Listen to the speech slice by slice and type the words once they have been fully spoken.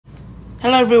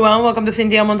Hello everyone, welcome to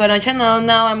Cynthia Montana channel.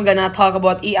 Now I'm gonna talk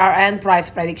about ERN price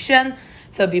prediction.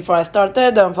 So before I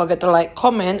started, don't forget to like,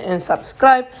 comment, and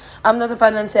subscribe. I'm not a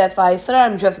financial advisor.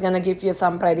 I'm just gonna give you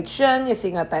some prediction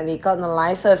using a technical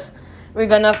analysis. We're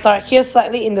gonna start here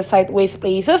slightly in the sideways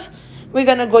places. We're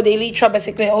gonna go daily chart,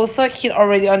 basically also hit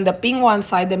already on the pink one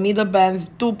side, the middle band's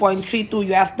 2.32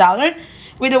 US dollar.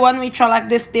 With the one we chart like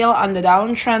this still on the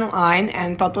downtrend line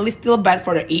and totally still bad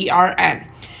for the ERN.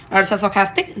 Our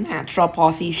stochastic natural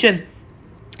position.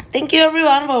 Thank you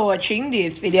everyone for watching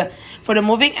this video. For the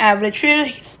moving average, we're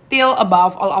still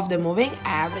above all of the moving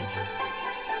average.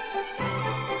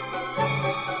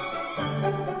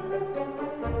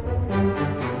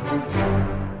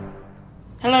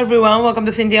 Hello everyone, welcome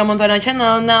to Cynthia Montana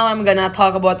channel. Now I'm gonna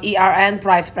talk about ERN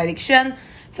price prediction.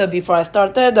 So before I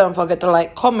started, don't forget to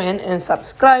like, comment, and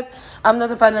subscribe. I'm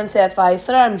not a financial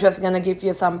advisor. I'm just gonna give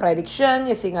you some prediction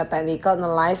using a technical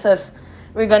analysis.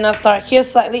 We're gonna start here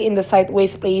slightly in the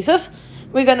sideways places.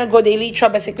 We're gonna go daily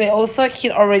chart, basically also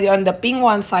hit already on the pink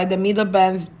one side, the middle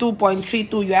band's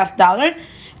 2.32 US dollar.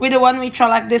 With the one we chart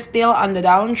like this still on the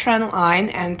downtrend line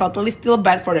and totally still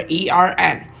bad for the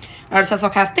ERN. Our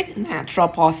stochastic natural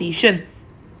position.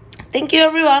 Thank you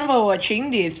everyone for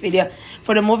watching this video.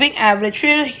 For the moving average,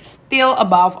 we're still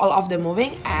above all of the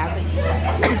moving average.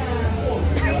 Hello,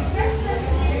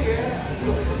 everyone.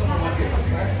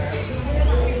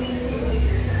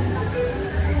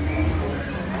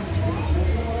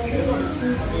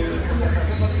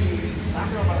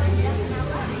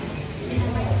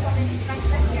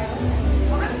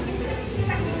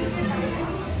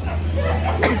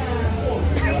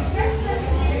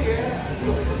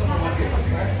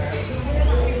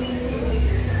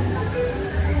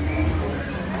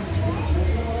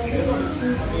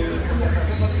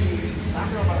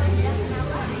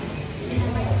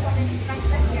 Welcome to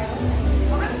Cynthia Montana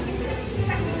channel. Now I'm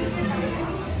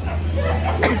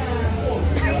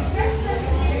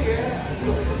gonna talk about ERN price prediction. So before I started,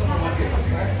 don't forget to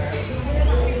like, comment,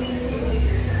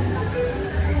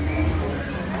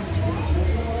 and subscribe. I'm not a financial advisor. I'm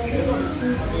just gonna give you some prediction using a technical analysis. We're gonna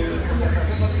start here slightly in the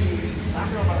sideways places. We're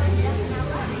gonna go daily chart, basically also hit already on the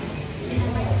pink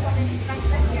one side, the middle band's 2.32 US dollar. With the one we chart like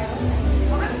this still on the downtrend line and totally still bad for the ERN. Our stochastic natural position. Thank you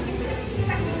everyone for watching this video. For the moving average, we're still above all of the moving average. Hello, everyone. Welcome to Cynthia Montana channel. Now I'm gonna talk about ERN price prediction. So before I started, don't forget to like, comment, and subscribe. I'm not a financial advisor. I'm just gonna give you some prediction using a technical analysis. We're gonna start here slightly in the sideways places. We're gonna go daily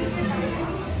chart, basically also hit already on the pink one side, the middle band's 2.32 US dollar. With the one we chart like this still on the downtrend line and totally still bad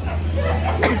for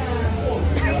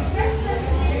the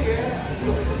ERN.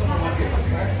 Our stochastic natural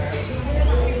position.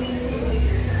 Thank you everyone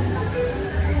for watching this video.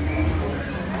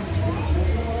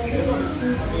 For the moving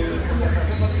average, we're still above all of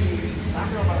the moving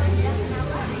average.